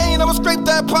spit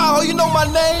that power. You know my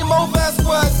name, Mo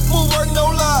Vasquez. Move work, no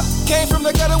lie. Came from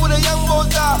the gutter with a young boy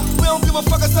die. We don't give a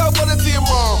fuck about what it's your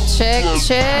mom.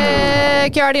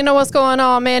 Check. You already know what's going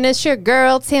on, man. It's your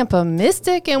girl, Tampa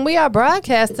Mystic, and we are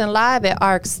broadcasting live at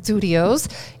ARC Studios.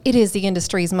 It is the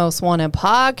industry's most wanted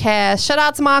podcast. Shout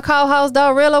out to my co-host,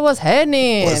 Dorilla. What's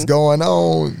happening? What's going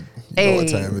on? You know Hey, what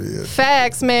time it is.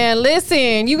 facts, man.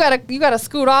 Listen, you gotta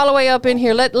scoot all the way up in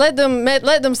here. Let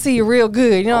them see you real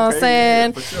good. You know what I'm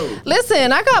saying? Yeah, for sure.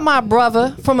 Listen, I got my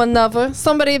brother from another,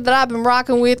 somebody that I've been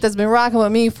rocking with, that's been rocking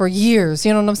with me for years.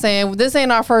 You know what I'm saying? This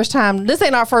ain't our first time. This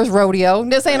ain't our first rodeo.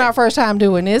 This ain't our first time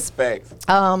doing this. Facts.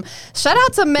 Shout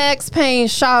out to Max Payne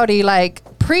Shawty. Like,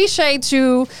 appreciate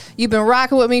you. You've been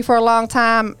rocking with me for a long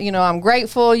time. You know, I'm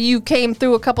grateful. You came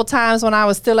through a couple times when I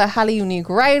was still at Highly Unique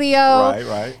Radio.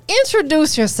 Right.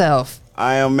 Introduce yourself.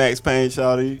 I am Max Payne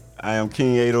Shawty. I am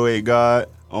King 808 God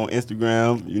on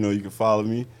Instagram. You know, you can follow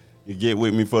me. You get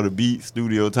with me for the beat,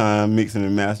 studio time, mixing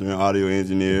and mastering, audio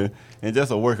engineer, and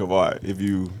just a work of art if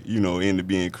you into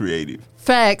being creative.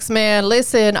 Facts, man.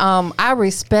 Listen, I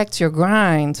respect your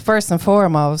grind, first and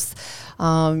foremost.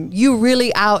 You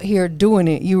really out here doing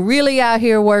it. You really out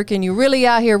here working. You really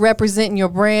out here representing your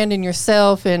brand and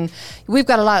yourself. And we've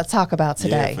got a lot to talk about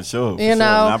today. Yeah, for sure. You know, And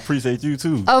I appreciate you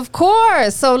too. Of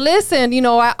course. So listen,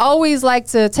 I always like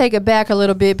to take it back a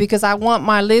little bit because I want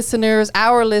my listeners,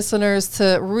 our listeners,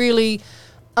 to really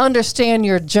understand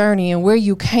your journey and where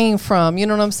you came from. You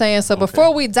know what I'm saying? So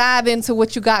before we dive into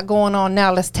what you got going on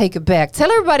now, let's take it back.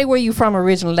 Tell everybody where you from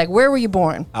originally. Like, where were you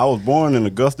born? I was born in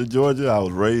Augusta, Georgia. I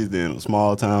was raised in a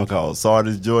small town called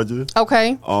Sardis, Georgia.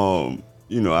 Okay.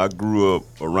 I grew up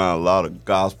around a lot of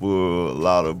gospel, a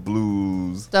lot of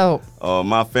blues. Dope.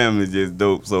 My family's just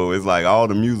dope, so it's like all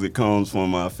the music comes from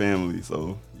my family.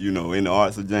 So, in the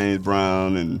arts of James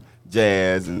Brown and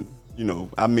jazz and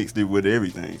I mixed it with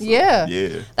everything. So, Yeah.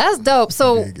 That's dope.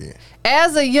 So,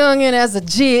 as a youngin', as a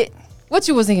jit, what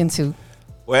you was into?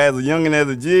 Well, as a youngin', as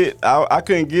a jit, I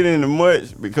couldn't get into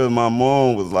much because my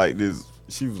mom was like this.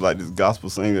 She was like this gospel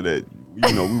singer that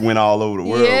we went all over the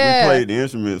world. Yeah. We played the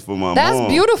instruments for my mom.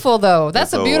 That's beautiful, though.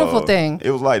 That's And a beautiful thing. It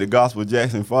was like the gospel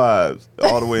Jackson 5s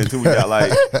all the way until we got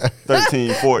like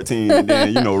 13, 14, and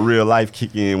then real life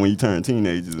kick in when you turn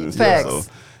teenagers and Facts. stuff.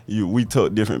 So. We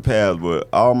took different paths, but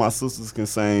all my sisters can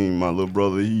sing. My little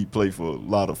brother, he played for a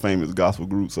lot of famous gospel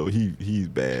groups, so he's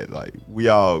bad. Like, we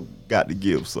all got the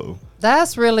gift, so.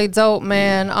 That's really dope,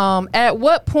 man. At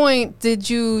what point did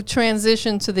you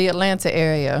transition to the Atlanta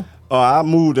area? I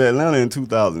moved to Atlanta in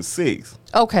 2006.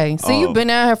 Okay, so you've been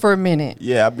out here for a minute.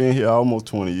 Yeah, I've been here almost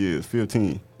 20 years,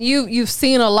 15. You've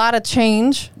seen a lot of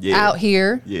change out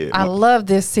here. Yeah. I love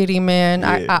this city, man.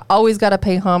 Yeah. I always got to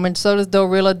pay homage. So does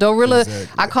Dorilla. Exactly.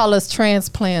 I call us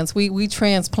transplants. We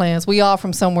transplants. We all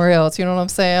from somewhere else. You know what I'm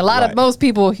saying? Right. Most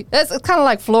people, it's kind of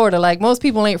like Florida. Like, most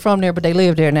people ain't from there, but they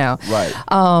live there now. Right.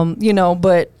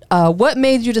 But what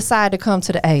made you decide to come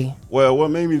to the A? Well, what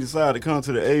made me decide to come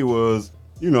to the A was,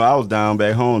 I was down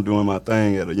back home doing my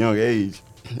thing at a young age,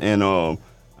 and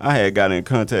I had got in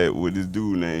contact with this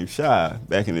dude named Shy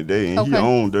back in the day, and he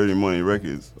owned Dirty Money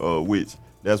Records, which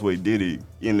that's where Diddy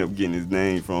ended up getting his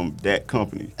name from, that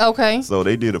company. Okay. So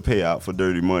they did a payout for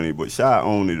Dirty Money, but Shy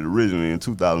owned it originally in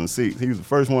 2006. He was the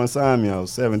first one to sign me. I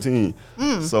was 17.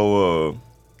 So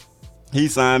he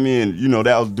signed me, and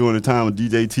that was during the time of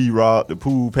DJ T-Rock, the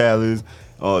Pool Palace.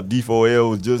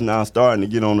 D4L was just now starting to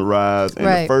get on the rise, and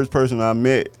the first person I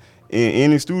met in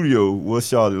any studio was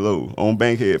Shawty Low on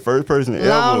Bankhead. First person ever.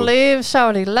 Long live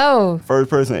Shawty Low. First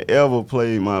person ever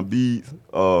played my beats.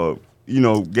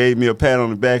 Gave me a pat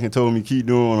on the back and told me keep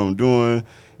doing what I'm doing.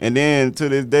 And then to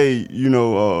this day,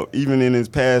 even in his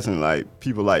passing, like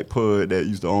people like Pud that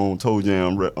used to own Toe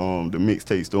Jam, the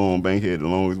mixtape store on Bankhead, the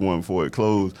longest one before it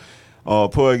closed.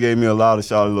 Pud gave me a lot of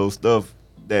Shawty Low stuff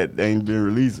that ain't been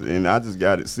released, and I just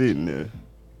got it sitting there.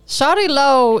 Shawty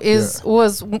Low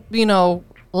was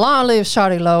long live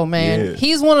Shawty Low, man. Yeah.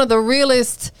 He's one of the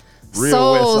realest Real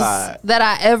souls West Side. that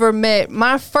I ever met.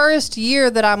 My first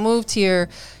year that I moved here,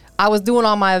 I was doing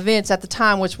all my events at the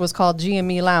time, which was called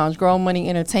GME Lounge, Grown Money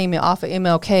Entertainment, off of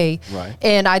MLK. Right.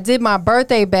 And I did my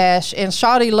birthday bash, and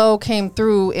Shawty Low came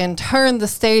through and turned the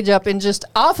stage up, and just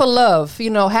off of love,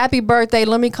 happy birthday,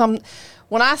 let me come.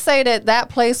 When I say that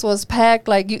place was packed,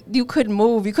 like you couldn't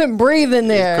move, you couldn't breathe in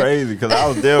there. It's crazy because I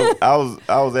was there. I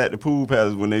was at the Pool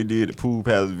Palace when they did the Pool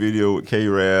Palace video with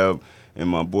K-Rab and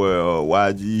my boy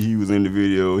YG. He was in the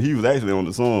video. He was actually on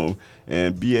the song.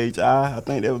 And BHI, I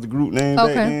think that was the group name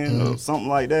back then, or something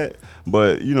like that.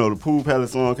 But the Pool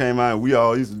Palace song came out, and we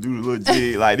all used to do the little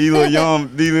jig. Like these little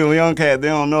young cats, they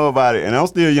don't know about it, and I'm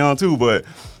still young too. But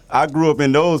I grew up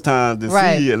in those times to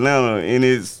see Atlanta in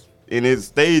its in its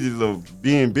stages of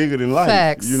being bigger than life.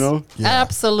 Facts. You know? Yeah.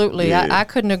 Absolutely. Yeah. I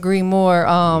couldn't agree more.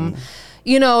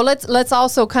 You know, let's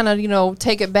also kind of, you know,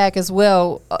 take it back as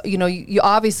well. You know, you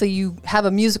obviously you have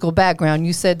a musical background.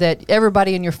 You said that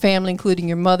everybody in your family, including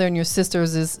your mother and your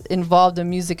sisters, is involved in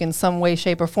music in some way,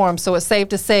 shape, or form. So it's safe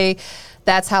to say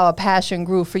that's how a passion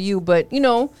grew for you. But, you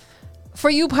know, for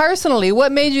you personally,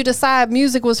 what made you decide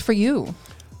music was for you?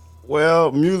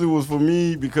 Well, music was for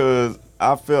me because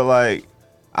I felt like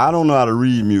I don't know how to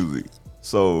read music.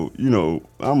 So, you know,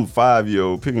 I'm a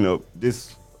 5-year-old picking up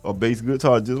a bass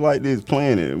guitar just like this,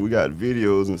 playing it. We got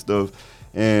videos and stuff.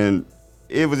 And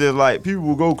it was just like people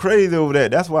will go crazy over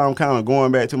that. That's why I'm kind of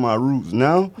going back to my roots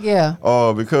now. Yeah.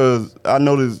 Because I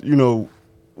noticed, you know,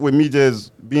 with me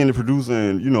just being the producer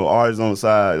and, you know, artists on the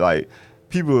side, like,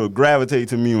 people gravitate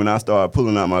to me when I start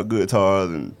pulling out my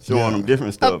guitars and showing them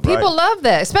different stuff. People love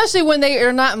that, especially when they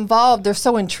are not involved. They're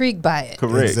so intrigued by it.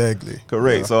 Correct. Exactly.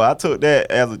 Correct. Yeah. So I took that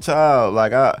as a child.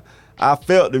 Like, I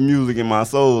felt the music in my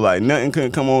soul. Like, nothing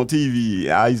couldn't come on TV.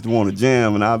 I used to want to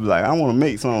jam, and I'd be like, I want to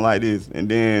make something like this. And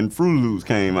then Fruit Loops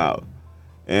came out.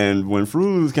 And when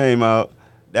Fruit Loops came out,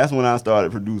 that's when I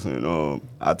started producing.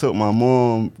 I took my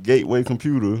mom's Gateway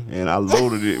computer and I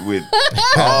loaded it with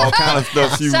all kind of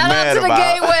stuff she was Shout mad out to about. the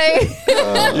Gateway. You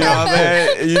know what I'm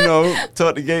saying? You know,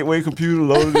 took the Gateway computer,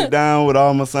 loaded it down with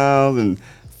all my sounds, and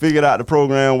figured out the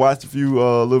program. Watched a few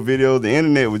little videos. The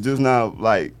internet was just now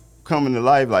like coming to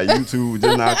life, like YouTube was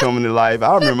just now coming to life.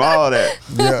 I remember all that.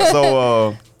 Yeah.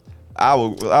 So I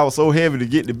was so heavy to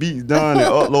get the beats done and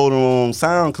upload them on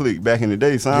SoundClick back in the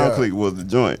day. SoundClick was the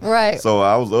joint. Right. So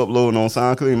I was uploading on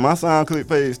SoundClick. My SoundClick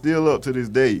page is still up to this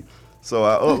day. So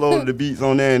I uploaded the beats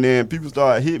on there, and then people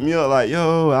started hitting me up like,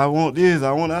 yo, I want this,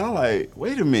 I want that. I'm like,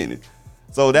 wait a minute.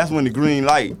 So that's when the green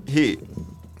light hit.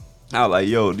 I was like,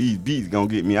 yo, these beats gonna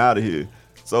get me out of here.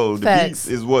 So the Facts. beats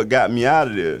is what got me out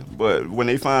of there. But when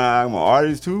they find out I'm an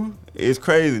artist too, it's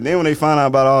crazy. Then when they find out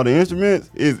about all the instruments,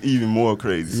 it's even more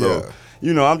crazy. Yeah. So,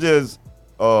 you know, I'm just,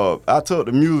 I took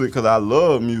the music because I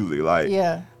love music. Like,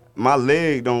 Yeah. my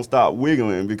leg don't stop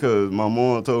wiggling because my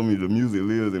mom told me the music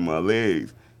lives in my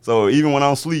legs. So even when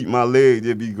I'm asleep, my leg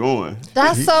just be going.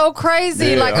 That's so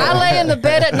crazy. Yeah. Like, I lay in the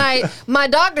bed at night. My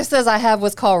doctor says I have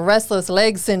what's called restless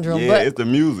leg syndrome, Yeah, but it's the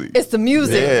music. it's the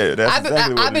music. Yeah, that's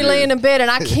exactly I what be it laying is. in bed and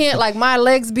I can't, like, my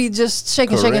legs be just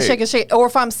shaking. Or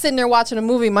if I'm sitting there watching a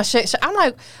movie, my I'm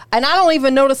like, and I don't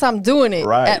even notice I'm doing it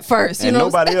Right. at first. You and know,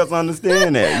 nobody else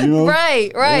understand that, you know?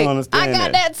 Right. They don't understand I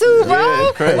got that too, bro. Yeah,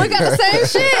 it's crazy. We got the same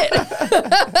shit.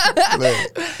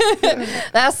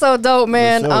 That's so dope,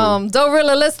 man. For sure.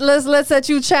 Dorilla, let's let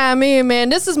you chime in, man.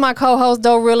 This is my co-host,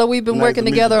 Dorilla. We've been Nice working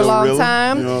to meet together you, a long Dorilla.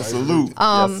 time. You know, salute.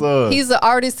 Yes, sir. He's an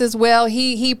artist as well.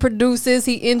 He produces,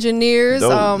 he engineers.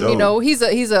 Dope, You dope. know, he's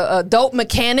a dope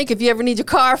mechanic if you ever need your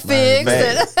car fixed.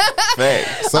 Facts.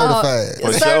 Facts. Certified.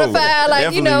 For Certified, sure.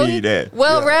 like, you know, Definitely need that.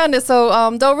 well rounded. So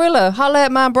Dorilla, holla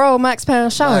at my bro Max Hey,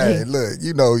 Panshawty. look,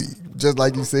 you know, just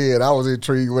like you said, I was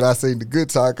intrigued when I seen the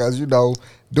guitar because, you know,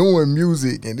 doing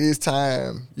music in this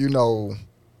time, you know,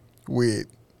 with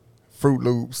Fruit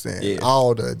Loops and Yeah.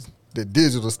 all the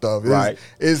digital stuff, Right.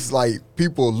 it's like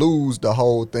people lose the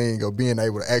whole thing of being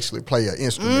able to actually play an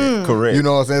instrument. Correct. You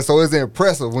know what I'm saying? So it's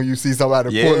impressive when you see somebody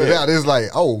pull it Yeah. out. It's like,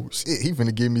 oh, shit, he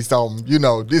finna give me something, you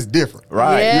know, this different.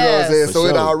 Right. Yeah. You know what I'm saying? For So it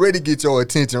sure. already get your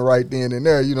attention right then and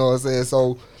there. You know what I'm saying?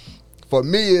 So for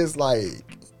me, it's like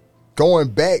going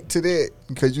back to that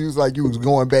because you was like you was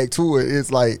going back to it.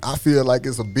 It's like I feel like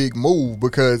it's a big move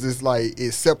because it's like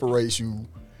it separates you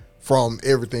from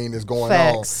everything that's going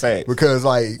Facts. on. Facts. Because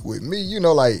like with me, you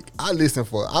know, like I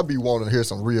be wanting to hear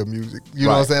some real music. You know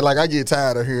what I'm Right. saying? Like I get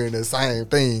tired of hearing the same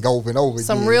thing over and over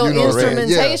Some again. real you know what I'm saying?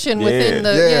 instrumentation Yeah. within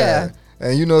the Yeah.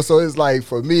 And you know, so it's like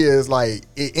for me, it's like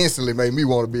it instantly made me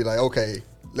want to be like, okay,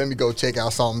 let me go check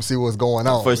out something, see what's going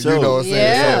on. For sure. You know what I'm saying?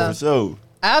 Yeah. For sure.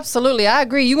 Absolutely, I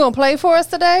agree. You gonna play for us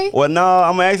today? Well, no,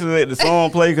 I'm actually let the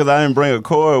song play because I didn't bring a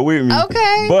chord with me.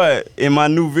 Okay. But in my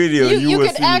new video, You will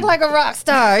could see act like a rock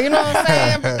star. You know what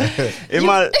I'm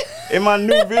saying? in my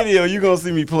new video, you gonna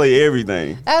see me play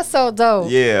everything. That's so dope.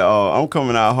 Yeah, I'm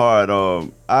coming out hard.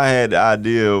 I had the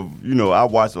idea of, you know, I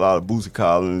watched a lot of Bootsy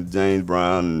Collins, James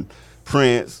Brown, and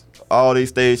Prince, all these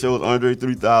stage shows, Andre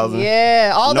 3000.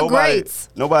 Yeah, all the greats.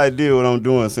 Nobody did what I'm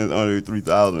doing since Andre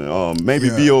 3000. Maybe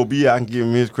Yeah. B.O.B. I can give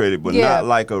him his credit, but Yeah. not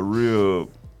like a real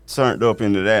turned up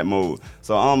into that mode.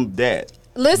 So I'm that.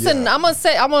 Listen, Yeah. I'm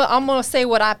gonna say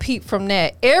what I peeped from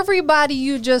that. Everybody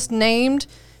you just named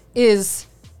is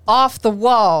off the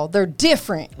wall. They're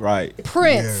different. Right.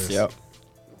 Prince. Yes. Yep.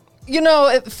 You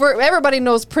know, for everybody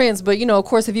knows Prince, but you know, of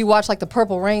course, if you watch like the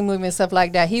Purple Rain movie and stuff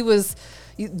like that, he was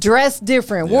dressed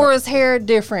different, wore his hair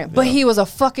different, but he was a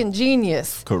fucking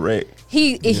genius. Correct.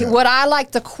 He what I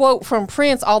like to quote from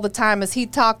Prince all the time is he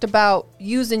talked about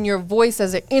using your voice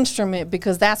as an instrument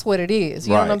because that's what it is.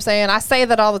 You know what I'm saying? I say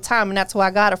that all the time, and that's where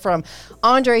I got it from.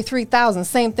 Andre 3000,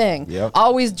 same thing. Yep.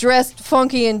 Always dressed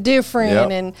funky and different.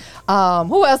 Yep. And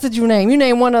who else did you name? You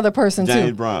named one other person too.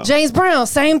 James Brown. James Brown,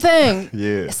 same thing.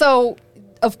 Yeah. So,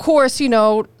 of course, you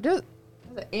know, there's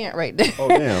an ant right there. Oh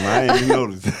damn, I ain't even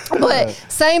noticed. But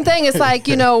same thing. It's like,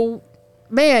 you know,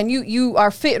 man, you are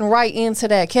fitting right into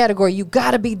that category. You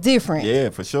got to be different. Yeah,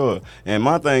 for sure. And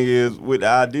my thing is with the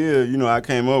idea, you know, I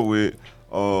came up with,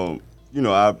 you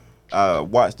know, I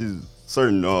watched this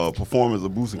certain performance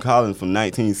of Bootsy Collins from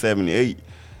 1978,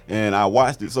 and I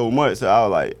watched it so much that I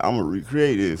was like, I'm gonna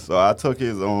recreate this. So I took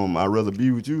his "I'd Rather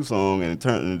Be With You" song and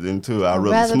turned it into "I'd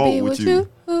Rather Smoke With You."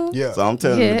 Yeah. So I'm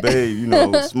telling the babe, you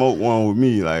know, smoke one with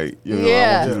me, like, you know,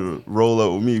 I want you to roll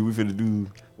up with me. We finna do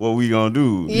what we gonna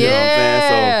do. You know what I'm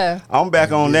saying? So I'm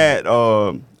back on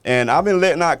that. And I've been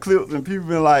letting out clips and people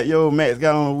been like, yo, Max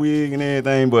got on a wig and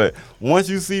everything. But once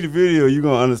you see the video, you're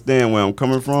gonna understand where I'm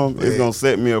coming from. It's gonna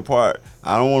set me apart.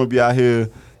 I don't wanna be out here,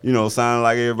 you know, sounding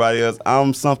like everybody else.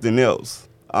 I'm something else.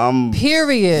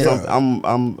 Period. I'm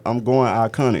going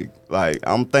iconic. Like,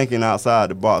 I'm thinking outside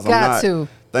the box. Got to.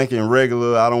 Thinking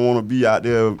regular. I don't want to be out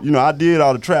there. You know, I did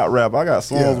all the trap rap. I got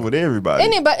songs with everybody.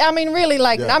 Anybody, I mean, really,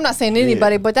 like, I'm not saying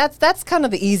anybody, but that's kind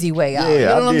of the easy way out. Yeah, you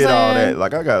know I what did I'm all saying? that.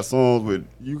 Like, I got songs with,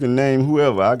 you can name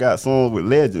whoever. I got songs with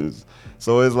legends.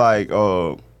 So it's like,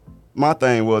 my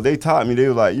thing was, they taught me, they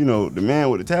was like, you know, the man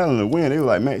with the talent to win. They were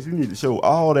like, Max, you need to show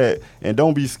all that and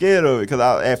don't be scared of it. Because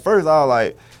at first I was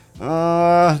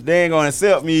like, they ain't going to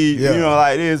accept me, you know,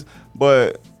 like this.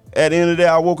 But at the end of the day,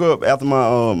 I woke up after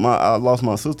I lost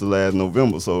my sister last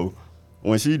November. So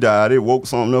when she died, it woke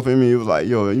something up in me. It was like,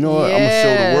 yo, you know what? I'm going to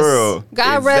show the world.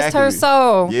 God rest her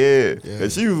soul. Yeah.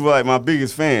 And she was like my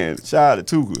biggest fan. Shout out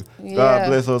to Tuka. God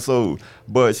bless her soul.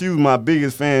 But she was my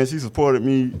biggest fan. She supported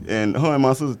me, and her and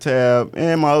my sister Tab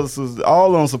and my other sisters,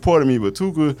 all of them supported me. But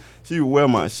Tuka, she would wear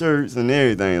my shirts and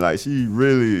everything. Like, she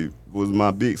really was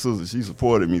my big sister. She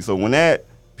supported me. So when that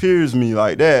pierced me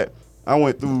like that, I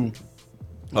went through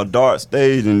a dark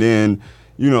stage, and then,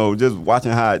 you know, just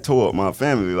watching how it tore up my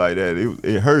family like that,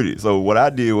 it hurt it. So what I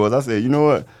did was I said, you know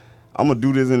what? I'm going to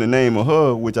do this in the name of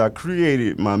her, which I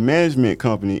created my management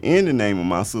company in the name of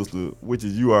my sister, which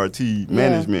is URT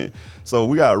Management. So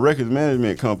we got a records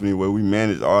management company where we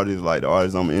manage artists like the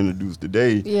artists I'm going to introduce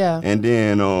today. Yeah. And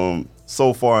then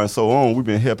so far and so on, we've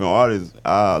been helping artists.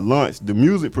 I launched the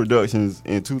music productions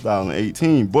in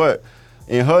 2018, but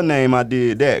in her name, I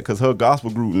did that because her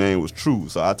gospel group name was True.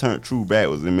 So I turned True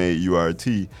backwards and made URT.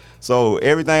 So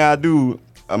everything I do,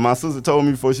 my sister told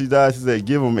me before she died, she said,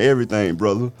 give them everything,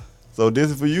 brother. So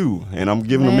this is for you, and I'm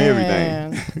giving them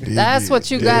everything. That's what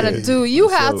you got to do. You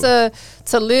have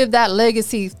to live that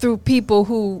legacy through people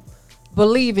who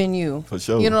believe in you. For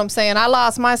sure. You know what I'm saying? I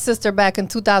lost my sister back in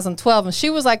 2012, and she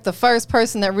was like the first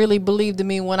person that really believed in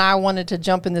me when I wanted to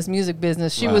jump in this music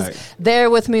business. She was there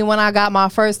with me when I got my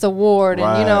first award,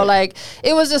 and you know, like,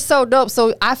 it was just so dope.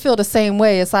 So I feel the same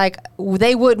way. It's like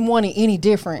they wouldn't want it any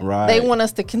different. They want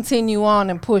us to continue on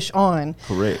and push on.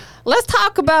 Correct. Let's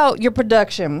talk about your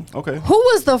production. Okay. Who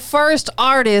was the first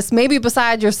artist, maybe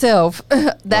besides yourself,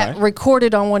 that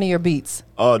recorded on one of your beats?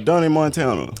 Donnie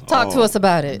Montana. Talk to us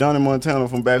about it. Donnie Montana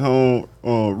from back home,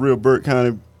 real Burke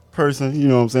County person, you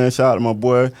know what I'm saying? Shout out to my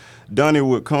boy. Donnie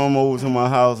would come over to my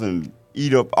house and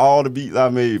eat up all the beats I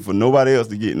made for nobody else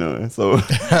to get none. So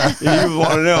he was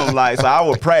one of them. Like, so I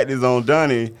would practice on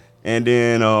Donnie, and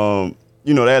then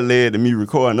you know, that led to me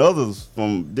recording others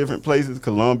from different places,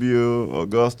 Columbia,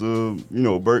 Augusta, you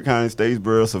know, Burke County,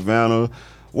 Statesboro, Savannah.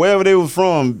 Wherever they was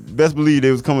from, best believe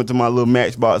they was coming to my little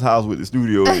Matchbox house with the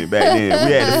studio in it back then.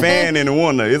 We had the fan and the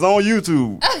Wonder. It's on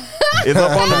YouTube. It's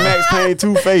up on the Max Payne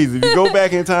 2 Phase. If you go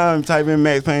back in time, type in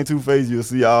Max Payne 2 Phase, you'll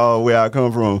see all where I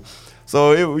come from.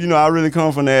 So, you know, I really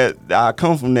come from that. I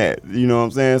come from that, you know what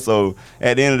I'm saying? So,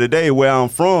 at the end of the day, where I'm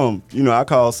from, you know, I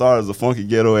call Sardis a funky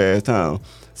ghetto-ass town.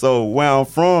 So where I'm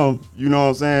from, you know what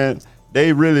I'm saying,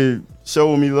 they really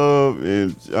showed me love,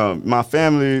 and my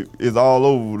family is all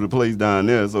over the place down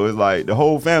there. So it's like the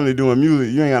whole family doing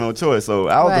music, you ain't got no choice. So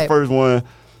I was the first one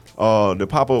to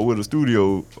pop up with a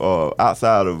studio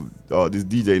outside of this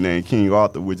DJ named King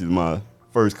Arthur, which is my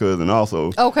first cousin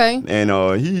also. Okay.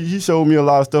 And he showed me a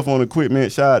lot of stuff on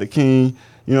equipment. Shout out to King.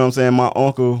 You know what I'm saying? My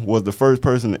uncle was the first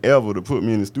person ever to put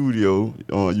me in the studio,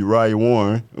 Uriah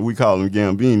Warren. We call him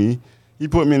Gambini. He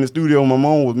put me in the studio. My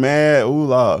mom was mad. Ooh,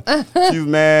 la. She was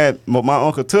mad, but my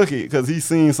uncle took it because he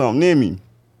seen something in me.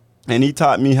 And he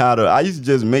taught me how to, I used to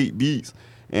just make beats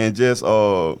and just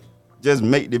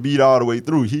make the beat all the way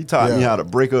through. He taught me how to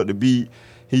break up the beat.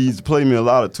 He used to play me a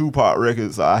lot of Tupac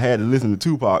records, so I had to listen to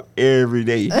Tupac every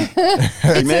day. He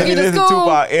made me listen to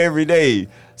Tupac every day.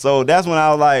 So that's when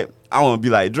I was like, I want to be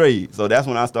like Dre. So that's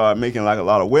when I started making like a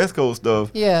lot of West Coast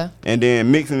stuff. Yeah. And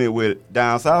then mixing it with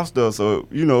down south stuff. So,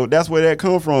 that's where that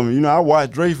come from. I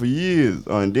watched Dre for years.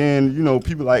 And then,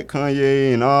 people like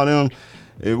Kanye and all them,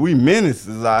 we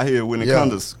menaces out here when it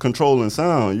comes to controlling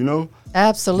sound,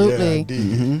 Absolutely.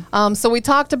 Yeah, so we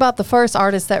talked about the first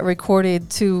artist that recorded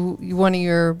to one of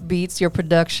your beats, your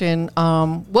production.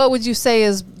 What would you say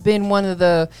has been one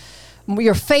of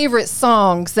your favorite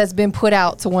songs that's been put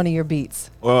out to one of your beats?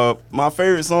 Well, my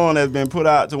favorite song that's been put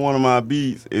out to one of my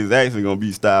beats is actually going to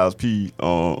be Styles P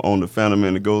on the Phantom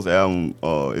and the Ghost album.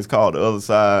 It's called The Other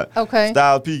Side. Okay.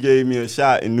 Styles P gave me a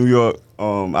shot in New York.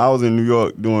 I was in New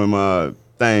York doing my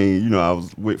thing. I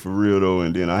was with For Real, though,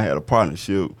 and then I had a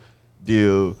partnership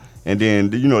deal. And then,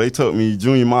 they took me,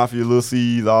 Junior Mafia, Lil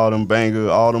C's, all them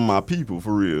Banger, all them my people,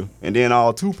 for real. And then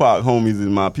all Tupac homies is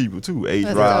my people, too. H.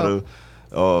 Rider,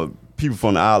 people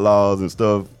from the Outlaws and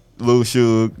stuff. Lil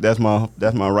Suge, that's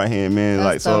my right-hand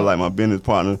man, sort of like my business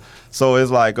partner. So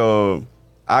it's like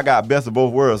I got best of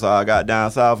both worlds. So I got down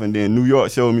south, and then New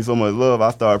York showed me so much love. I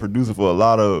started producing for a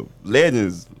lot of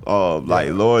legends,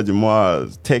 like Lord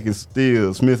Jamar, Tekken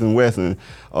Steel, Smith & Wesson,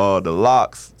 The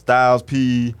Locks, Styles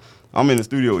P. I'm in the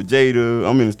studio with Jada.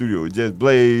 I'm in the studio with Just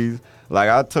Blaze. Like,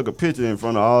 I took a picture in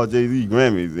front of all Jay-Z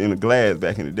Grammys in a glass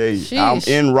back in the day. Sheesh. I'm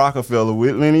in Rockefeller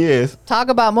with Lenny S. Talk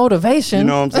about motivation. You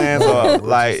know what I'm saying? So,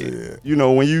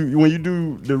 when you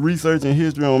do the research and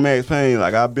history on Max Payne,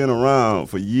 like, I've been around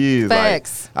for years.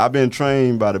 Facts. Like, I've been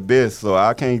trained by the best, so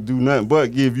I can't do nothing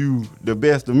but give you the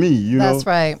best of me, you know? That's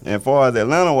right. And as far as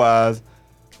Atlanta-wise,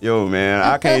 man,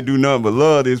 I can't do nothing but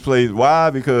love this place. Why?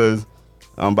 Because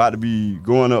I'm about to be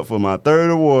going up for my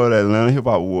 3rd award at Atlanta Hip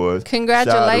Hop Awards.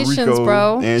 Congratulations,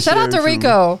 bro. Shout out to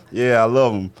Rico. Yeah, I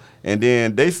love them. And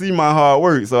then they see my hard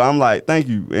work, so I'm like, thank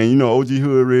you. And, OG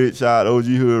Hood Rich, shout out OG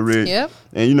Hood Rich. Yep.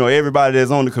 And, everybody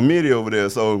that's on the committee over there.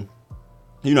 So,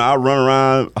 I run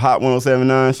around Hot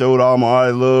 1079, showed all my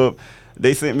artists love.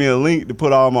 They sent me a link to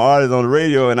put all my artists on the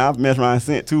radio, and I messed around and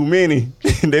sent too many.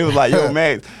 And they was like, yo,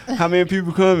 Max, how many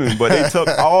people coming? But they took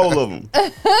all of them.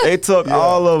 They took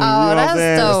all of them. Oh, you know what I'm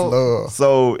saying? dope. Love.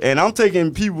 So, and I'm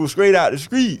taking people straight out the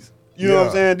streets. You know what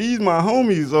I'm saying? These my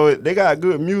homies, so they got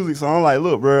good music. So I'm like,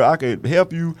 look, bro, I can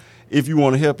help you if you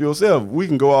want to help yourself. We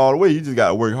can go all the way. You just got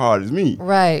to work hard as me.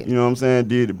 Right. You know what I'm saying?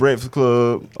 Did the Breakfast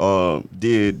Club.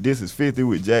 Did This Is 50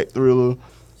 with Jack Thriller.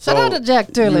 Shout out to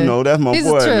Jack Thriller. That's my He's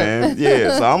boy, a trip. man.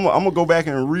 Yeah, so I'm going to go back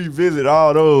and revisit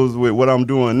all those with what I'm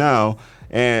doing now.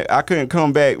 And I couldn't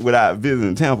come back without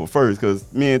visiting Tampa first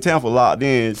because me and Tampa locked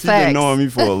in. She been knowing me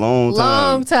for a long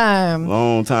time.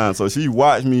 Long time. So she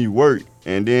watched me work.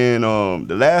 And then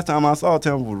the last time I saw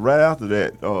Tampa was right after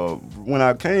that when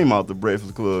I came out the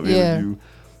Breakfast Club interview.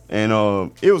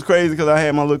 And it was crazy because I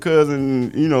had my little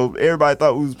cousin, everybody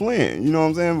thought we was playing. You know what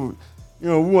I'm saying?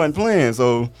 But, we wasn't playing.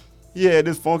 So he had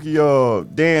this funky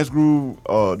dance groove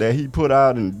that he put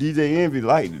out, and DJ Envy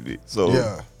liked it.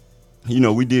 So,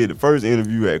 we did the first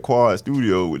interview at Quad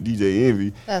Studio with DJ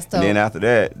Envy. That's dope. And then after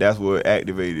that, that's what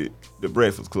activated the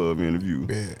Breakfast Club interview.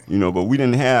 Yeah. But we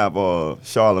didn't have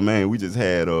Charlamagne. We just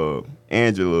had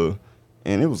Angela,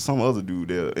 and it was some other dude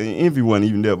there. And Envy wasn't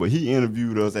even there, but he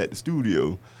interviewed us at the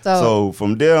studio. So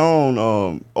from there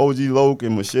on, OG Loke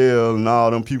and Michelle and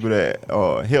all them people that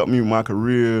helped me with my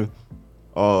career,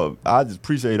 I just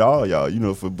appreciate all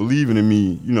y'all, for believing in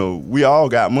me. We all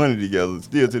got money together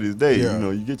still to this day.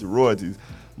 You get your royalties.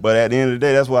 But at the end of the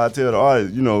day, that's why I tell the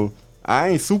artists, I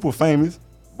ain't super famous,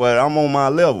 but I'm on my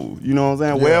level. You know what I'm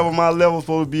saying? Yeah. Wherever my level's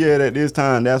supposed to be at this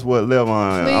time, that's what level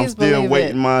I am. I'm still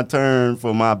waiting my turn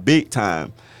for my big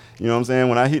time. You know what I'm saying?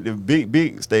 When I hit the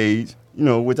big stage,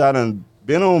 which I done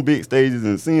been on big stages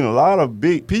and seen a lot of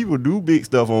big people do big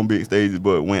stuff on big stages,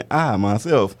 but when I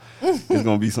myself, it's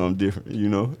gonna be something different,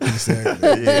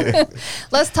 Exactly. Yeah.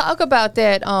 Let's talk about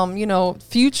that,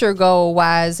 future goal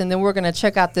wise, and then we're gonna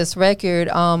check out this record.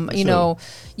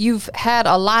 You've had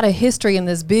a lot of history in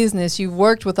this business. You've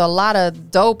worked with a lot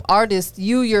of dope artists.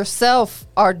 You yourself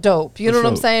are dope. You know what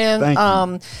I'm saying? Thank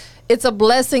you. It's a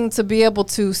blessing to be able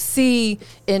to see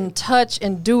and touch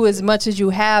and do as much as you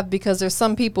have, because there's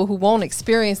some people who won't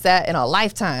experience that in a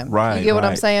lifetime. Right. You get what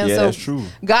I'm saying? Yeah, so that's true.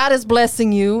 God is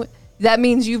blessing you. That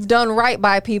means you've done right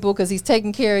by people because he's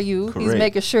taking care of you. Correct. He's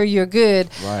making sure you're good.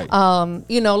 Right.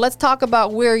 Let's talk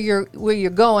about where you're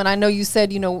going. I know you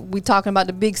said, we talking about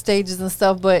the big stages and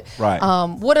stuff, but Right.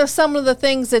 what are some of the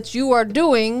things that you are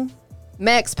doing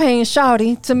Max Payne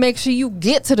shawty to make sure you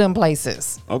get to them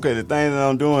places? Okay, the thing that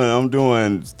I'm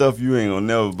doing stuff you ain't gonna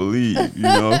never believe, you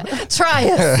know. Try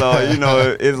it. So, you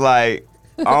know, it's like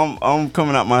I'm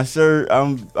coming out my shirt,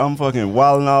 I'm fucking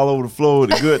wilding all over the floor with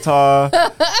the guitar.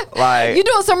 Like You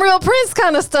doing some real Prince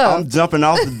kind of stuff. I'm jumping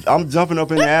up in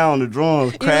the air on the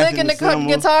drums, You crashing licking the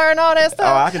cymbals. guitar and all that Oh,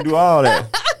 stuff? I can do all that.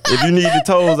 If you need the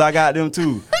toes, I got them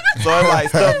too. So it's like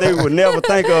stuff they would never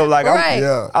think of. Like Right.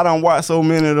 Yeah. I done watched so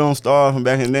many of them stars from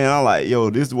back in the day. And I'm like, yo,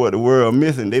 this is what the world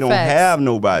missing. They don't Facts. have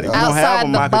nobody. We don't Outside have a the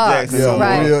Michael box. Jackson. Yeah, no more.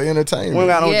 Right. real We entertainment. don't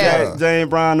got no Yeah. James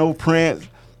Brown, no Prince,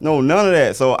 no none of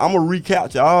that. So I'm gonna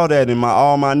recapture all that in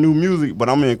all my new music, but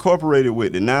I'm gonna incorporate it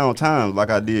with the now times like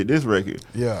I did this record.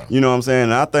 Yeah. You know what I'm saying?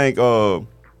 And I think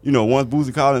you know, once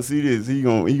Boosie Collins see this, he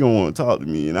gonna want to talk to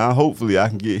me, and hopefully I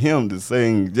can get him to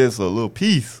sing just a little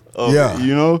piece of Yeah. it,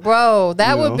 you know? Bro,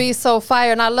 that You would know? be so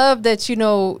fire. And I love that, you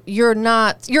know, you're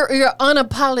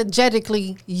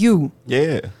unapologetically you.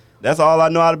 Yeah, that's all I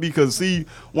know how to be. Cause see,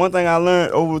 one thing I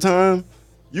learned over time,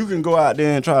 you can go out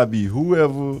there and try to be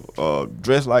whoever,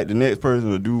 dress like the next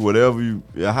person, or do whatever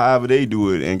however they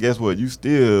do it, and guess what? You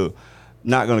still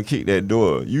not gonna kick that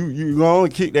door. You gonna only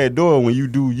kick that door when you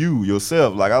do you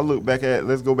yourself. Like I look back at,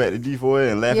 let's go back to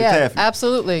D4A and Laffy Yeah, Taffy.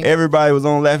 absolutely. Everybody was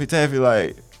on Laffy Taffy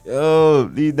like, oh,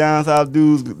 these down south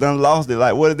dudes done lost it.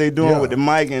 Like, what are they doing Yeah. with the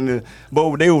mic and the?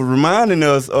 But they were reminding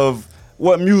us of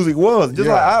what music was, just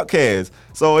Yeah. like Outkast.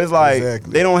 So it's like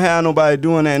Exactly. they don't have nobody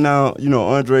doing that now. You know,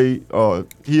 Andre,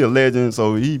 he a legend,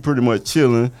 so he pretty much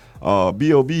chilling.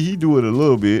 B.O.B. he do it a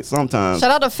little bit sometimes.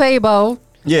 Shout out to Fabo.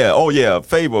 Yeah, oh yeah,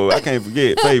 Fabo. I can't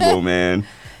forget Fabo, man.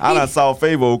 I done saw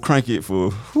Fabo crank it for,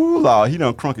 Lord, he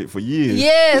done crunk it for years.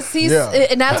 Yes, he's Yeah.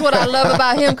 and that's what I love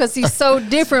about him because he's so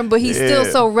different, but he's still Yeah.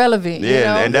 so relevant. Yeah, you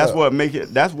know? and that's Yeah. what make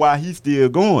it. That's why he's still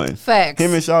going. Facts.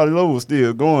 Him and Shawty Lo was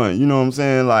still going. You know what I'm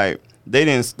saying? Like they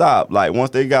didn't stop. Like once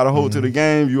they got a hold to the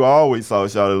game, you always saw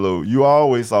Shawty Lo. You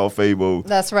always saw Fabo.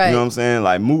 That's right. You know what I'm saying?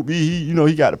 Like Mook B,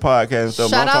 he got the podcast and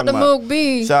stuff. but Shout I'm out to talking about- Mook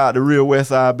B. Shout out to Real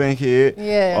Westside Bankhead.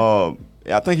 Yeah.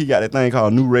 I think he got that thing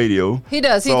called New Radio. He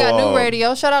does. He So, got new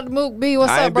radio. Shout out to Mook B.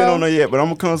 What's I up, ain't been bro? on there yet, but I'm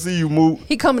gonna come see you, Mook.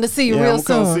 He coming to see you Yeah, real I'm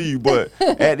gonna come soon. see you. But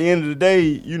at the end of the day,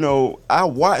 you know, I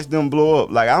watched them blow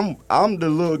up. Like I'm the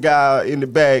little guy in the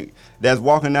back that's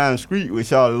walking down the street with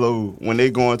Shawty Lo when they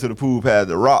going to the pool pad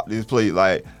to rock this place.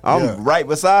 Like I'm Yeah. right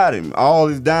beside him. All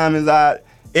his diamonds out,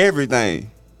 everything.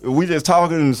 We just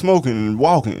talking and smoking and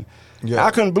walking. Yeah.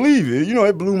 I couldn't believe it. You know,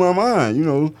 it blew my mind. You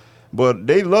know. But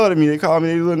they loved me. They called me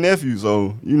their little nephew.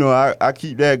 So, you know, I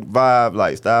keep that vibe.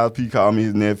 Like Styles P called me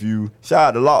his nephew. Shout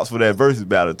out to Locks for that versus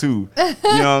battle, too. You know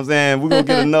what I'm saying? We're going to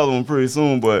get another one pretty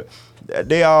soon. But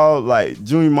they all, like,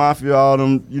 Junior Mafia, all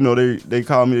them, you know, they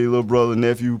call me their little brother,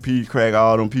 nephew, P, Crack,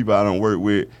 all them people I done work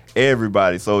with.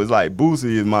 Everybody. So it's like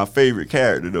Boosie is my favorite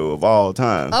character, though, of all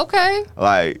time. Okay.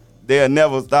 Like, they'll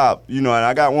never stop. You know, and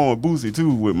I got one with Boosie,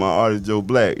 too, with my artist Joe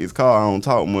Black. It's called I Don't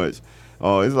Talk Much.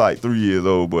 It's like 3 years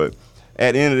old, but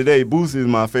at the end of the day, Boosie is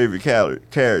my favorite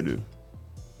character.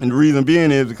 And the reason being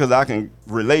is because I can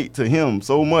relate to him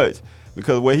so much.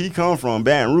 Because where he come from,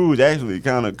 Baton Rouge, actually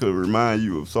kind of could remind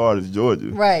you of Sardis, Georgia.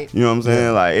 Right. You know what I'm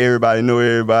saying? Like, everybody know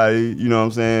everybody. You know what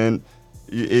I'm saying?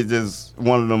 It's just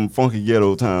one of them funky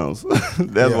ghetto towns.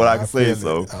 That's Yeah, what I can say, feel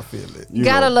so. it. I feel it. you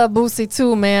Gotta know. love Boosie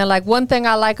too, man. Like one thing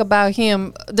I like about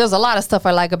him, there's a lot of stuff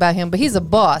I like about him, but he's a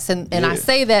boss, and I Yeah.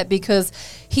 say that because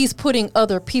he's putting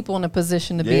other people in a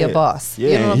position to be a Yeah. boss. Yeah,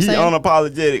 You know what I'm he saying?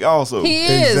 unapologetic also. He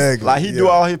is. Exactly. Like he do Yeah.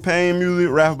 all his pain music,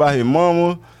 rap about his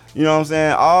mama. You know what I'm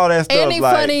saying? All that stuff. And he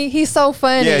like, funny. He's so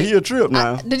funny. Yeah, he a trip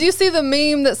now. Did you see the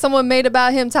meme that someone made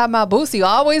about him talking about Boosie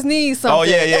always needs something? Oh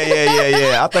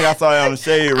yeah. I think I saw that on the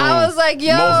Shade Room. I was like,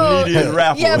 yo. Most needed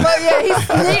rapper. Yeah, but yeah, he's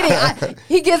needy.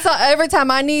 He gets every time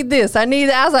I need this, I need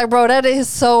that. I was like, bro, that is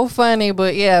so funny.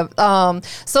 But yeah,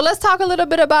 so let's talk a little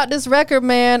bit about this record,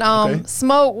 man. Okay.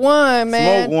 Smoke One,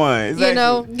 man. Smoke One, exactly. You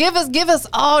know, give us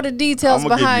all the details I'm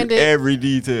gonna behind give you it. every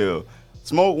detail.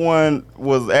 Smoke One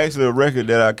was actually a record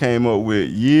that I came up with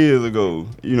years ago.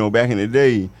 You know, back in the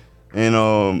day,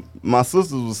 and my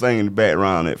sisters was singing the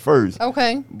background at first.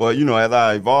 Okay. But you know, as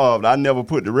I evolved, I never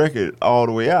put the record all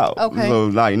the way out. Okay. So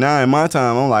like now in my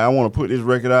time, I'm like, I want to put this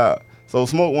record out. So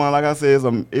Smoke One, like I said,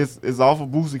 it's off of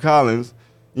Boosie Collins.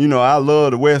 You know, I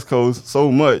love the West Coast so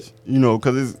much. You know,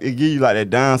 because it gives you like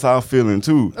that down south feeling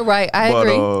too. Right, I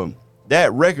agree.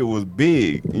 That record was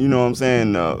big. You know what I'm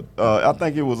saying? I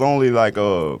think it was only like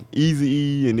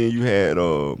Eazy-E, and then you had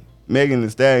Megan Thee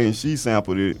Stallion. She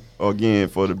sampled it again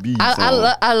for the beat.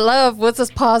 I love. Let's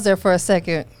just pause there for a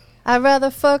second. I'd rather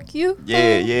fuck you.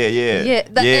 Yeah. Yeah,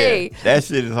 the A. That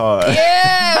shit is hard.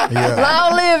 Yeah. Yeah.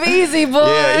 Long live Easy, boy.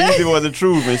 Yeah, Easy was the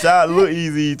truth. And shout out to Lil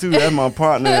Easy too. That's my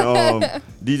partner.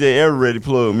 DJ Everready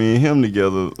plugged me and him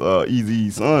together,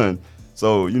 Easy's son.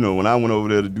 So, you know, when I went over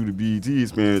there to do the BET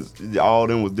experience, all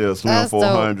them was there, Slim That's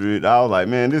 400. I was like,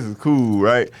 man, this is cool,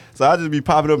 right? So I just be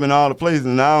popping up in all the places,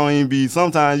 and I don't even be,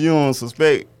 sometimes you don't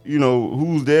suspect, you know,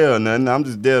 who's there or nothing. I'm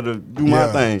just there to do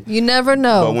my thing. You never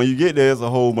know. But when you get there, it's a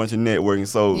whole bunch of networking.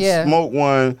 So Yeah. Smoke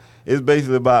One is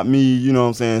basically about me, you know what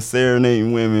I'm saying,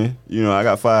 serenading women. You know, I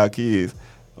got 5 kids,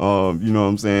 you know what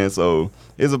I'm saying? So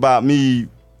it's about me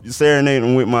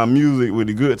serenading with my music, with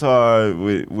the guitar,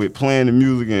 with playing the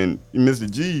music. And Mr.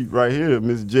 G right here,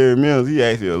 Mr. Jerry Mills, he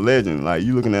actually a legend. Like,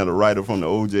 you looking at a writer from the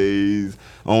OJs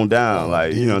on down.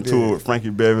 Like, you know, toured with Frankie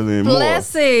Beverly and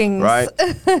Blessings. more.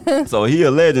 Right? So he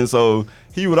a legend. So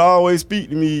he would always speak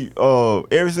to me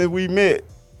ever since we met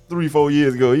 3-4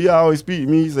 years ago. He always speak to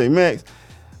me. He say, Max,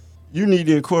 you need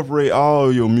to incorporate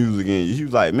all your music in you. He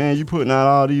was like, man, you putting out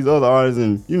all these other artists,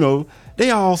 and, you know, they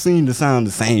all seem to sound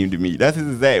the same to me. That's his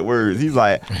exact words. He's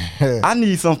like, I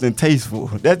need something tasteful.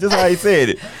 That's just how he said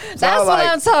it. So That's what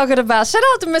I'm talking about. Shout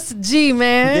out to Mr. G,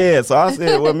 man. Yeah, so I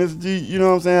said, well, Mr. G, you know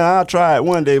what I'm saying? I'll try it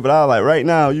one day, but I was like, right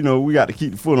now, you know, we got to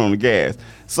keep the foot on the gas.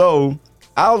 So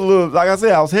I was a little, like I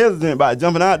said, I was hesitant about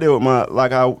jumping out there with my,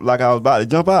 like I was about to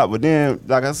jump out. But then,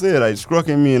 like I said, it struck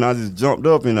in me, and I just jumped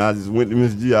up, and I just went to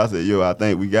Mr. G. I said, yo, I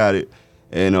think we got it.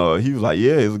 And he was like,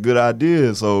 yeah, it's a good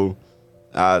idea. So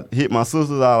I hit my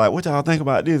sisters. I was like, what y'all think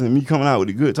about this? And me coming out with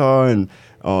the guitar, and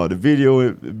the video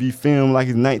would be filmed like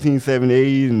it's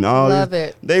 1978 and all Love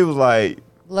this. it. They was like,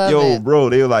 Love yo, it. bro,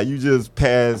 they were like, you just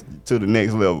passed to the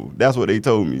next level. That's what they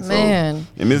told me. Man. So,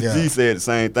 and Mr. G said the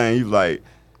same thing. He was like,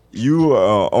 you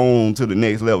are on to the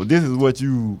next level. This is what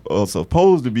you are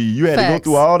supposed to be. You had to go Facts.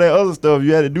 through all that other stuff.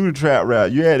 You had to do the trap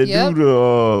rap. You had to Yep. do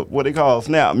the, what they call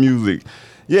snap music.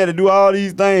 You had to do all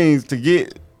these things to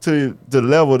get to the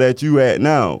level that you at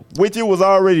now, which it was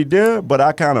already there, but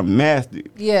I kind of masked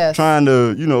it. Yes. Trying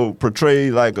to, you know,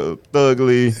 portray like a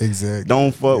thugly, Exactly.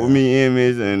 don't fuck with me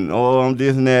image, and I'm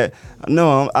this and that.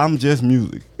 No, I'm just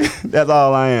music. That's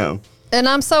all I am. And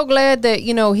I'm so glad that,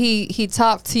 you know, he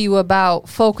talked to you about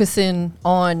focusing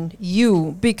on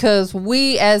you, because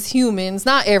we as humans,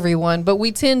 not everyone, but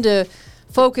we tend to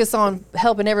focus on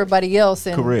helping everybody else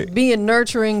and Correct. being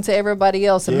nurturing to everybody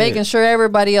else and Yeah. making sure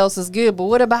everybody else is good. But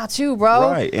what about you, bro?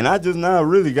 Right, and I just now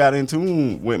really got in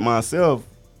tune with myself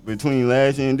between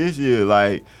last year and this year,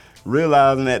 like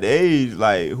realizing at the age,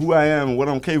 like who I am and what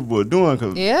I'm capable of doing,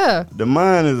 because Yeah. the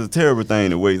mind is a terrible thing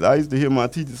to waste. I used to hear my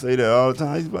teacher say that all the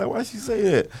time. He's like, why she say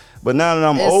that? But now that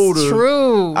I'm It's older,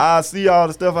 true. I see all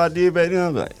the stuff I did back then.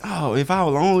 I'm like, oh, if I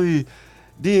was only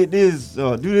did this,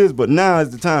 do this, but now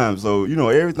is the time. So, you know,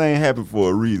 everything happened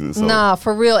for a reason. So. Nah,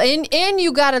 for real. And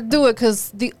you got to do it, because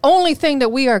the only thing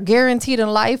that we are guaranteed in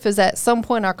life is at some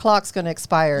point our clock's going to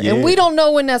expire. And Yeah. we don't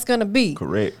know when that's going to be.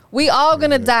 Correct. We all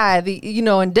going to die.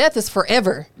 And death is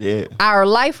forever. Yeah. Our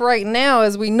life right now,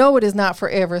 as we know it, is not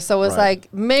forever. So it's Right.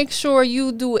 like, make sure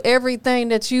you do everything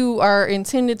that you are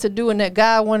intended to do and that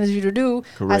God wanted you to do.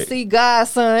 Correct. I see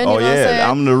God's son. Oh you know what I'm yeah, saying?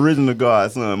 I'm the original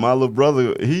godson. My little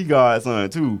brother, he godson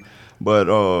too. But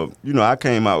you know, I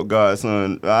came out with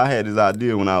godson. I had this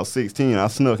idea when I was 16. I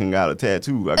snuck and got a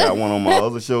tattoo. I got one on my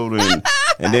other shoulder,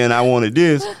 and then I wanted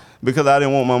this because I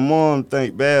didn't want my mom to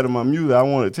think bad of my music. I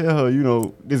wanted to tell her, you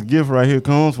know, this gift right here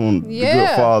comes from the Yeah.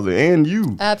 good father and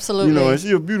you. Absolutely. You know, and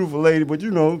she a beautiful lady, but you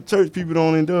know, church people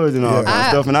don't indulge in all Yeah. kind of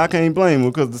stuff, and I can't blame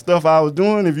her because the stuff I was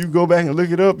doing, if you go back and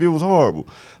look it up, it was horrible.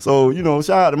 So, you know,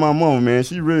 shout out to my mama, man.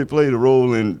 She really played a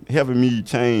role in helping me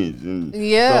change and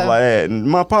Yeah. stuff like that. And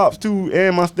my pops too,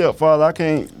 and my stepfather, I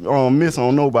can't miss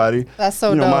on nobody. That's so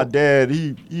You know, my dope. dad,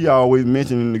 he always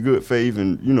mentioning the good faith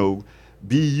and, you know,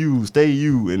 be you, stay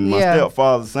you. And my Yeah.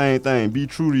 stepfather, same thing, be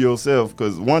true to yourself.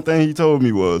 Because one thing he told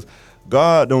me was,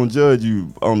 God don't judge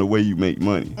you on the way you make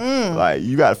money. Like,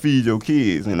 you got to feed your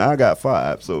kids, and I got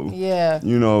 5, so Yeah.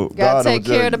 you know, Gotta God take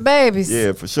don't care judge of the you. babies.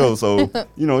 Yeah, for sure. So,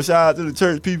 you know, shout out to the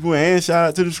church people and shout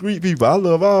out to the street people. I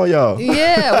love all y'all.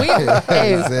 Yeah,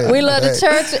 we love the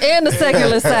church and the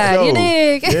secular side. You Yo,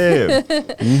 dig?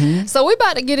 Yeah. So we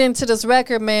about to get into this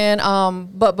record, man.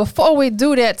 But before we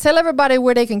do that, tell everybody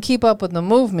where they can keep up with the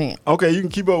movement. Okay, you can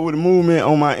keep up with the movement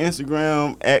on my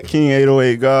Instagram at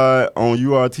King808God, on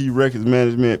URT Records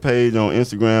Management page on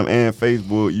Instagram and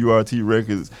Facebook, URT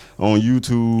Records on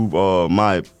YouTube.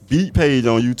 My beat page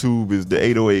on YouTube is the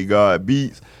 808 God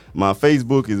Beats. My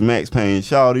Facebook is Max Payne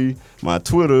Shouty. My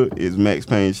Twitter is Max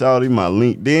Payne Shouty. My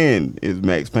LinkedIn is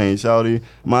Max Payne Shouty.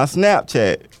 My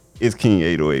Snapchat it's King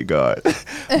 808 God.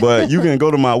 But you can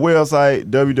go to my website,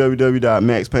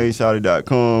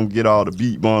 www.maxpainshouty.com, get all the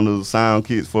beat bundles, sound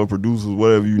kits for producers,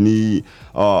 whatever you need.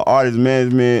 Artist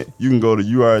management, you can go to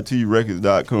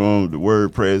urtrecords.com, the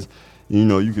WordPress. You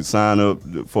know, you can sign up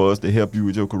for us to help you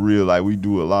with your career like we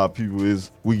do. A lot of people is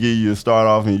we give you a start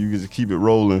off and you can just keep it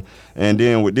rolling. And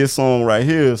then with this song right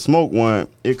here, Smoke One,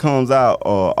 it comes out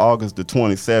August the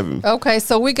 27th. Okay,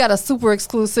 so we got a super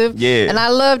exclusive. Yeah. And I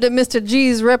love that Mr.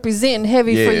 G's representing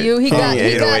heavy for you. He got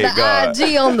the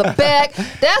IG on the back.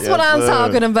 That's what I'm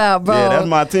talking about, bro. Yeah, that's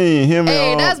my team. Him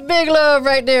hey, and that's big love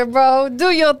right there, bro.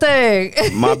 Do your thing.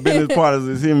 my business partners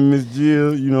is him and Miss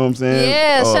Jill, you know what I'm saying?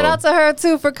 Yeah, shout out to her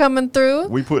too for coming through.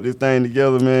 We put this thing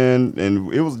together, man,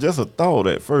 and it was just a thought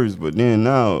at first, but then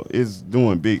now it's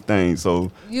doing big things.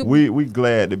 So we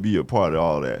glad to be a part of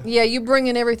all that. Yeah, you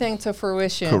bringing everything to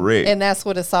fruition. Correct. And that's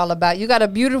what it's all about. You got a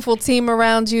beautiful team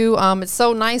around you. It's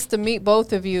so nice to meet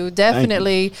both of you.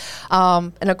 Definitely.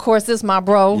 And of course, this is my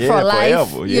bro for life.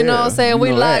 Forever. You know what I'm saying?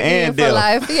 We locked in for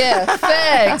life. Yeah,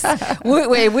 facts.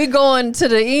 we going to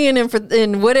the end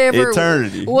and whatever.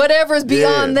 Eternity. Whatever's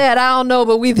beyond that, I don't know,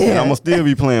 but we there. And I'm going to still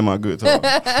be playing my guitar.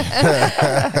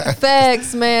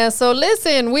 Facts, man. So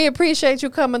listen, we appreciate you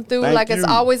coming through. Thank you. It's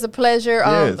always a pleasure.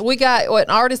 Yes. We got an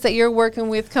artist that you're working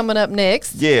with coming up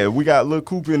next. Yeah, we got Lil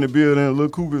Cooper in the building. Lil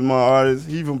Cooper is my artist.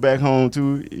 He from back home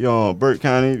too, Burt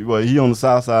County. But he on the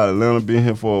south side of Atlanta, been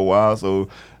here for a while, so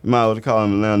you might as well call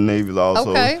him Atlanta Navy's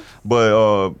also. Okay.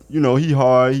 But he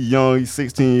hard, he young, he's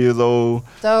 16 years old.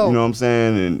 Dope. You know what I'm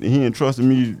saying? And he entrusted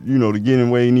me, to get him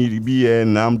where he need to be at,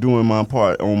 and I'm doing my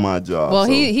part on my job. Well,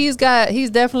 so. he's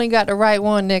definitely got the right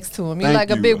one next to him. He's like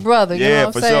you. a big brother. You know yeah,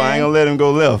 what for I'm saying? sure. I ain't gonna let him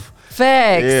go left.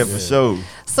 Facts. Yeah, for sure.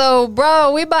 So,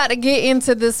 bro, we about to get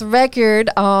into this record.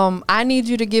 I need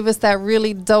you to give us that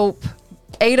really dope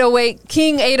 808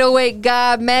 King 808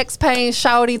 God, Max Payne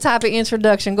Shouty type of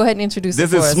introduction. Go ahead and introduce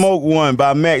This it for is us. Smoke One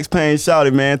by Max Payne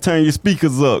Shouty, man. Turn your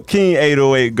speakers up. King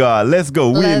 808 God. Let's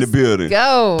go. We in the building.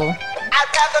 Go.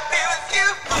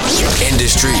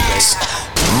 Industry's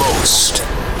most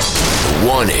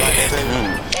wanted.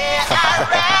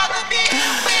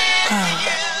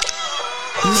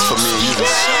 This for me and you.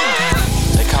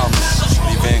 They call me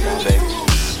Venga, baby.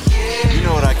 You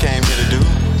know what I came here to do?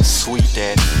 Sweet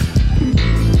daddy.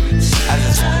 I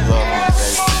just wanna love you,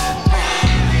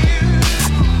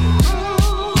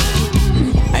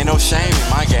 baby. Ain't no shame in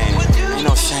my game. Ain't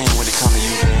no shame when it come to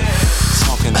you, baby.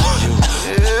 Smoking on you.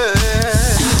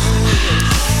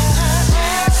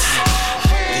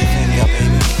 Venga,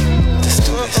 baby. Let's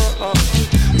do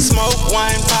this. Smoke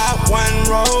one, pop one,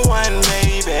 roll one,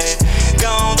 baby.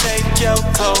 Gon' take your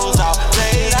clothes off,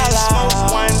 lay out loud.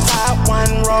 Smoke one, pop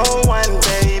one, roll one,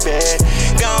 baby.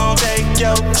 Gon' take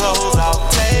your clothes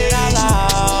off, lay out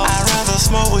loud. I'd rather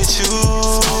smoke with you.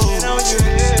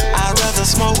 I'd rather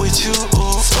smoke with you.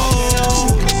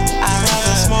 I'd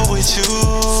rather smoke with you.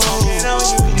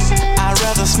 I'd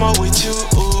rather smoke with you.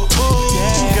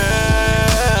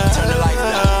 Girl, turn the lights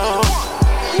down.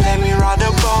 Let me rock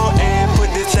the boat and put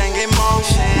this thing in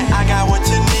motion. I got what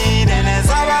you need and that's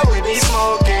alright with me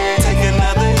smoking. Take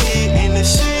another hit in the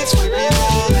sheets, we be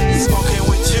rolling. Smoking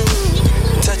with you,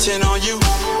 touching on you,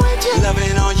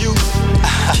 loving on you,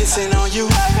 kissing on you,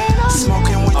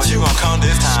 smoking with you. You gon' come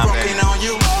this time, smoking on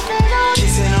you,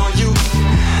 kissing on you,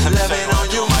 loving on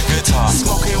you. My guitar,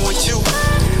 smoking with you,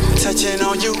 touching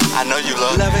on you. I know you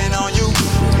love loving on you,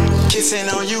 kissing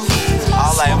on you.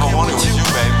 All I ever wanted was you,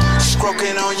 baby.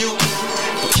 Stroking on you,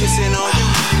 kissing on you,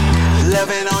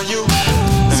 loving on you.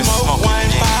 Smoke one,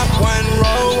 pop one,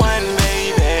 roll one,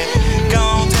 baby.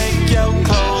 Gon' take your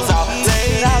clothes off,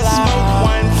 lay out loud. Smoke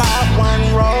one, pop one,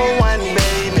 roll one,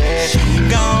 baby.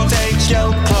 Gon' take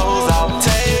your clothes off,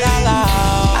 lay out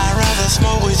loud. I'd rather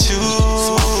smoke with you.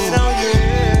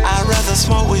 I'd rather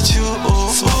smoke with you.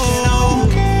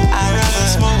 I'd rather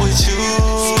smoke with you.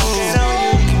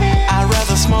 I'd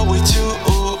rather smoke with you.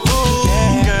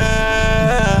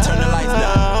 Girl, turn the lights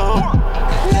down.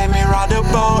 Let me rock the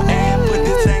boat and put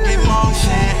this thing in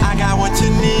motion. I got what you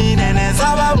need and that's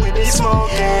all I with me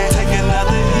smoking. Take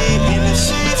another hit in the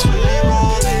sheets, we be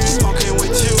rolling. Smoking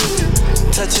with you,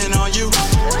 touching on you,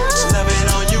 loving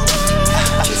on you,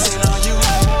 kissing on you,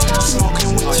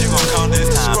 smoking with you. Gon' come this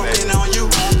time, smoking on you,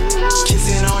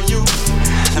 kissing on you,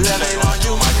 loving on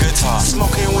you. My guitar,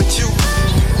 smoking with you,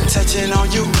 touching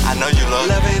on you. I know you love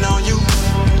loving on you,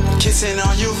 kissing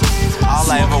on you.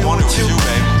 All I ever wanted was you,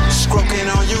 baby. Stroking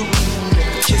on you,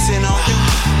 kissing on you,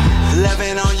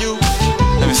 loving on you.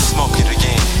 Let me smoke it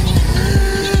again.